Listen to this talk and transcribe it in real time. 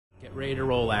Get ready to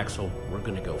roll, Axel. We're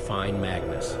gonna go find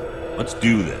Magnus. Let's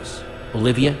do this.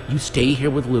 Olivia, you stay here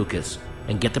with Lucas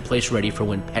and get the place ready for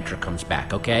when Petra comes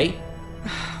back, okay?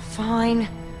 Fine,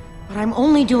 but I'm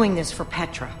only doing this for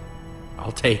Petra.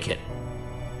 I'll take it.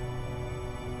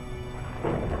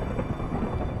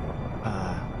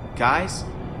 Guys?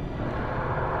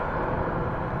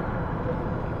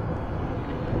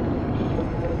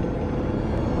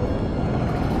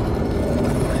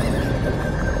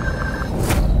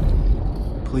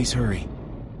 Please hurry.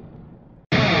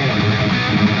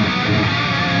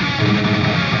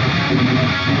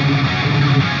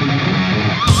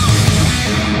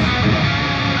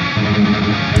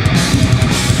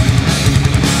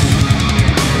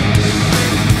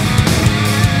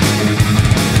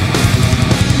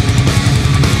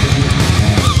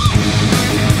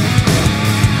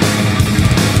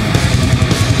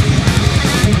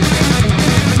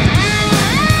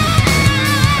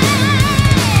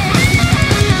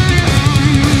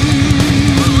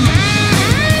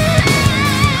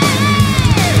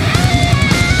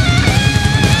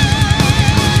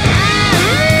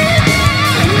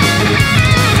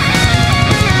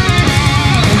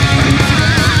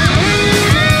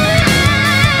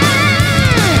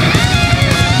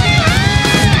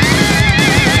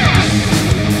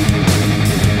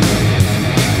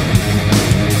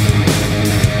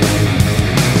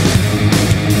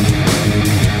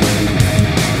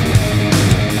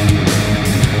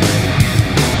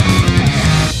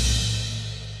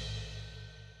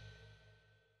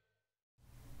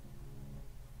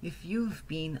 If you've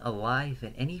been alive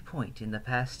at any point in the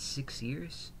past 6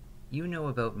 years, you know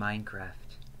about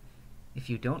Minecraft. If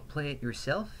you don't play it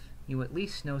yourself, you at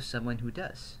least know someone who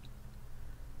does.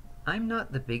 I'm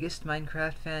not the biggest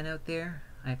Minecraft fan out there.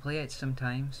 I play it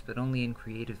sometimes, but only in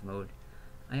creative mode.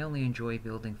 I only enjoy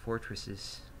building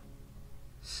fortresses.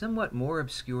 Somewhat more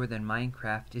obscure than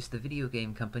Minecraft is the video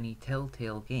game company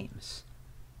Telltale Games.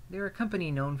 They're a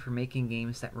company known for making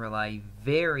games that rely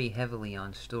very heavily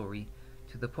on story,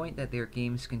 to the point that their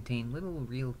games contain little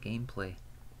real gameplay.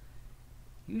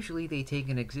 Usually they take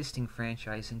an existing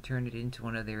franchise and turn it into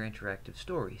one of their interactive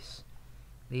stories.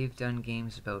 They've done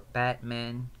games about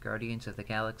Batman, Guardians of the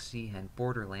Galaxy, and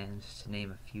Borderlands, to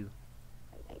name a few.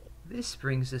 This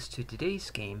brings us to today's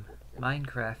game,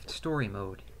 Minecraft Story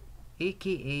Mode,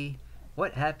 aka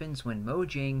what happens when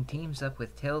Mojang teams up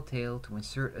with Telltale to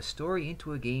insert a story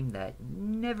into a game that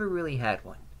never really had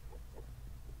one.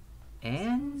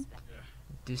 And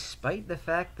despite the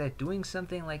fact that doing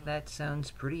something like that sounds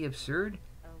pretty absurd,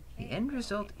 the end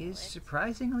result is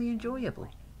surprisingly enjoyable.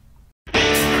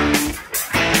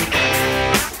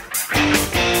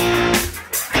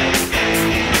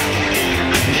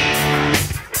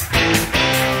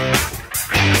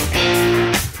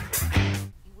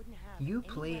 You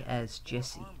play as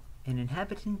Jesse, an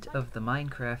inhabitant of the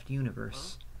Minecraft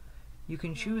universe. You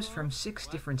can choose from 6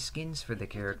 different skins for the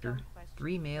character,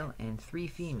 3 male and 3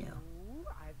 female.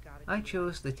 I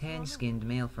chose the tan-skinned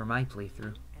male for my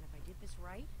playthrough.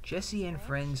 Jesse and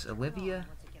friends Olivia,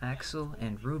 Axel,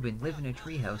 and Ruben live in a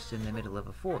treehouse in the middle of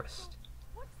a forest.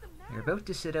 They're about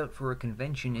to set out for a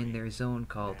convention in their zone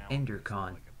called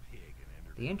EnderCon.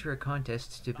 They enter a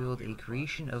contest to build a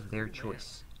creation of their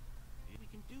choice.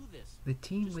 The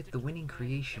team with the winning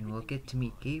creation will get to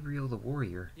meet Gabriel the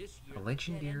Warrior, a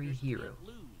legendary hero.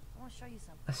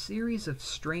 A series of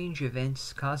strange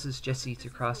events causes Jesse to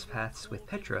cross paths with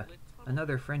Petra,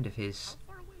 another friend of his.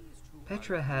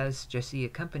 Petra has Jesse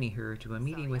accompany her to a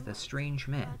meeting with a strange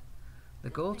man, the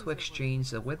goal to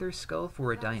exchange a wither skull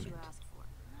for a diamond.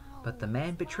 But the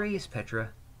man betrays Petra,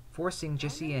 forcing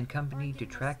Jesse and company to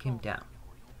track him down.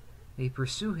 They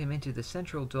pursue him into the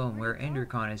central dome where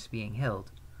EnderCon is being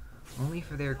held, only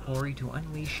for their quarry to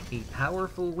unleash a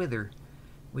powerful wither,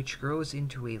 which grows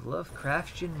into a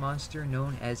Lovecraftian monster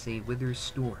known as a Wither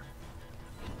Storm.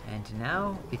 And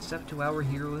now, it's up to our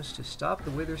heroes to stop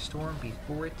the Wither Storm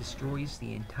before it destroys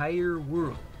the entire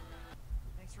world.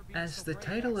 As the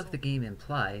title of the game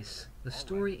implies, the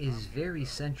story is very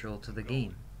central to the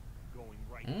game.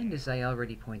 And as I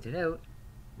already pointed out,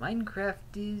 Minecraft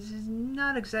is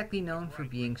not exactly known for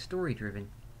being story-driven.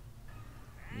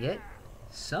 Yet,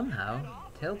 somehow,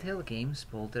 Telltale Games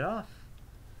pulled it off.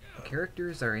 The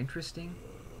characters are interesting,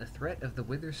 the threat of the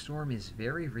Wither Storm is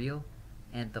very real,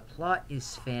 and the plot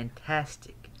is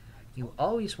fantastic. You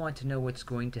always want to know what's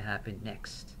going to happen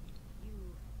next.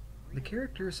 The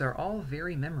characters are all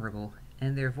very memorable,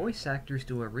 and their voice actors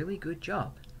do a really good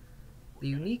job. The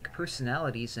unique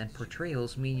personalities and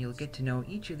portrayals mean you'll get to know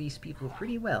each of these people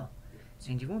pretty well,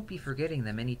 and you won't be forgetting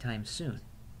them anytime soon.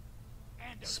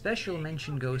 Special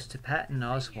mention goes to Patton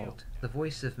Oswalt, the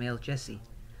voice of male Jesse.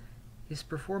 His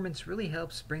performance really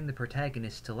helps bring the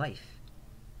protagonist to life.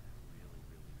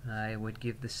 I would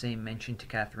give the same mention to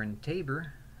Catherine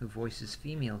Tabor, who voices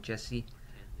female Jessie,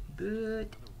 but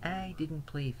I didn't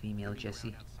play female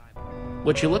Jessie.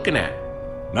 What you looking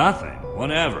at? Nothing.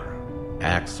 Whatever.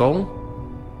 Axel?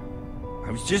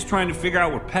 I was just trying to figure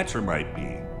out where Petra might be.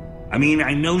 I mean,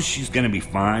 I know she's gonna be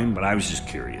fine, but I was just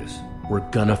curious. We're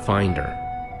gonna find her.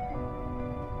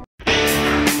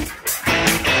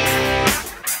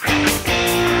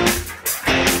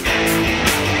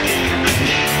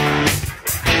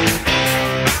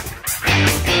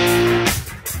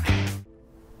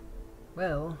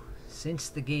 Well, since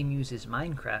the game uses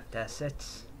Minecraft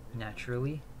assets,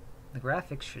 naturally, the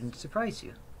graphics shouldn't surprise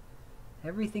you.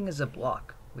 Everything is a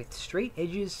block, with straight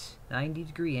edges,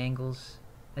 90-degree angles,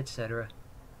 etc.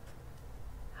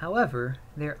 However,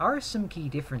 there are some key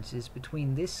differences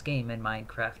between this game and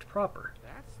Minecraft proper.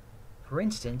 For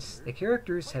instance, the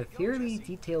characters have fairly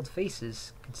detailed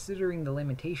faces, considering the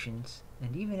limitations,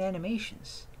 and even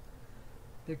animations.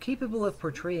 They're capable of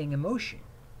portraying emotion.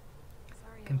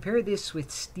 Compare this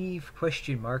with Steve ?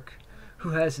 Who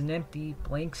has an empty,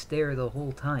 blank stare the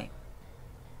whole time.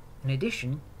 In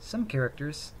addition, some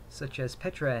characters, such as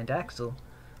Petra and Axel,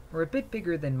 are a bit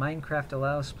bigger than Minecraft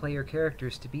allows player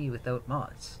characters to be without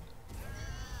mods.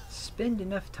 Spend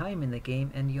enough time in the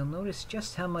game and you'll notice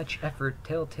just how much effort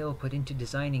Telltale put into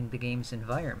designing the game's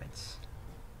environments.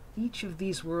 Each of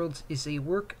these worlds is a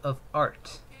work of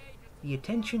art. The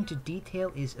attention to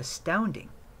detail is astounding.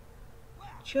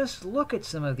 Just look at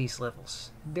some of these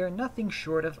levels. They're nothing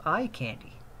short of eye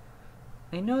candy.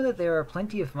 I know that there are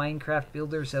plenty of Minecraft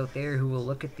builders out there who will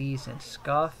look at these and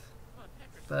scoff,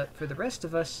 but for the rest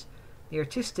of us, the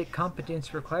artistic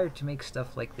competence required to make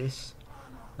stuff like this,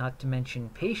 not to mention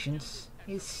patience,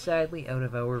 is sadly out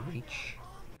of our reach.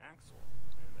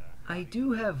 I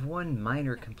do have one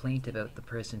minor complaint about the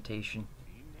presentation.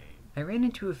 I ran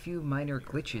into a few minor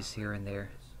glitches here and there.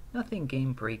 Nothing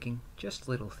game-breaking, just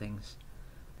little things.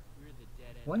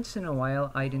 Once in a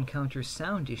while, I'd encounter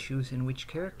sound issues in which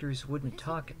characters wouldn't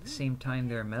talk at the same time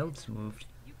their mouths moved,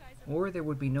 or there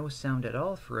would be no sound at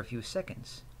all for a few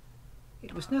seconds.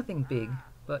 It was nothing big,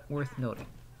 but worth noting.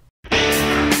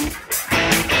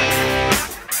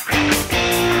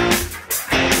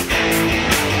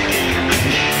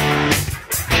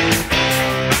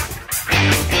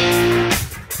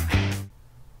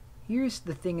 Here's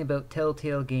the thing about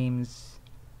Telltale Games.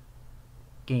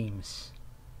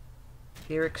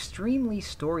 They're extremely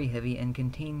story-heavy and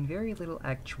contain very little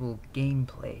actual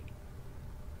gameplay.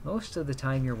 Most of the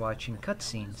time you're watching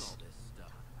cutscenes.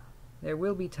 There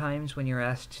will be times when you're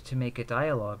asked to make a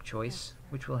dialogue choice,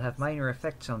 which will have minor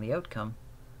effects on the outcome,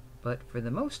 but for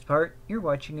the most part, you're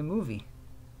watching a movie.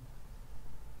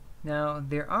 Now,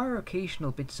 there are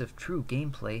occasional bits of true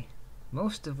gameplay,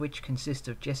 most of which consist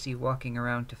of Jessie walking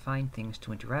around to find things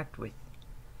to interact with.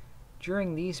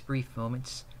 During these brief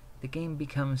moments, the game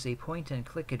becomes a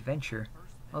point-and-click adventure,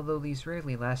 although these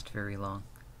rarely last very long.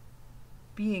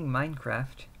 Being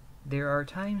Minecraft, there are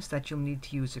times that you'll need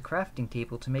to use a crafting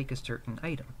table to make a certain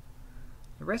item.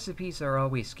 The recipes are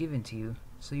always given to you,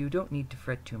 so you don't need to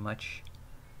fret too much.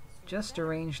 Just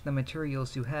arrange the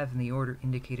materials you have in the order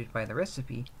indicated by the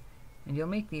recipe, and you'll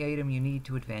make the item you need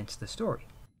to advance the story.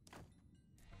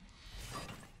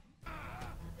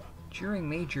 During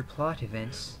major plot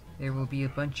events, there will be a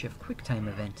bunch of QuickTime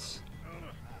events.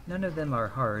 None of them are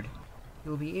hard.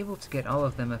 You'll be able to get all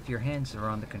of them if your hands are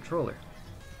on the controller.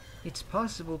 It's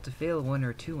possible to fail one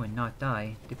or two and not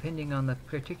die, depending on the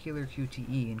particular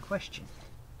QTE in question.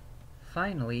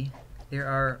 Finally, there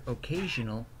are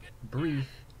occasional,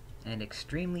 brief, and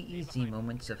extremely easy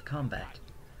moments of combat.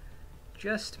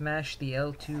 Just mash the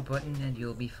L2 button and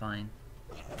you'll be fine.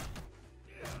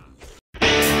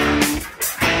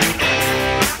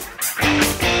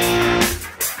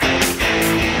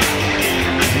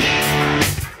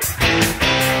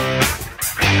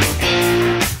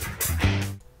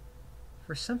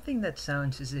 For something that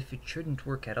sounds as if it shouldn't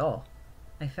work at all,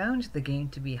 I found the game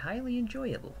to be highly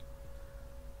enjoyable.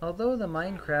 Although the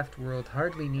Minecraft world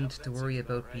hardly needs to worry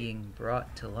about being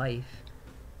brought to life,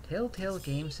 Telltale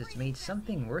Games has made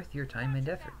something worth your time and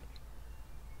effort.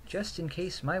 Just in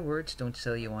case my words don't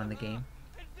sell you on the game,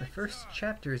 the first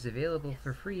chapter is available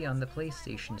for free on the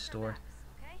PlayStation Store,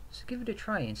 so give it a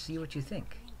try and see what you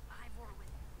think.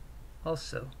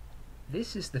 Also,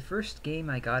 this is the first game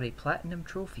I got a Platinum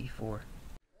trophy for.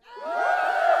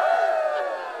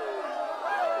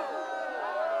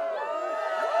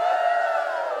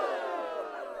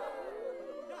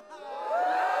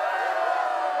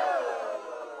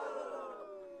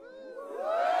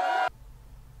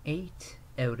 Eight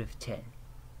out of 10.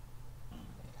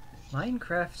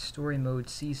 Minecraft Story Mode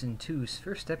Season 2's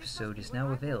first episode is now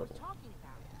available.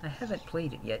 I haven't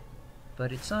played it yet,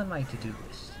 but it's on my to-do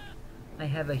list. I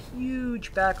have a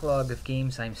huge backlog of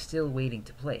games I'm still waiting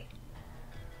to play.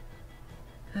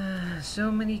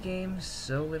 So many games,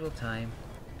 so little time.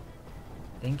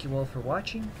 Thank you all for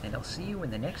watching, and I'll see you in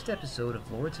the next episode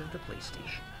of Lords of the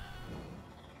PlayStation.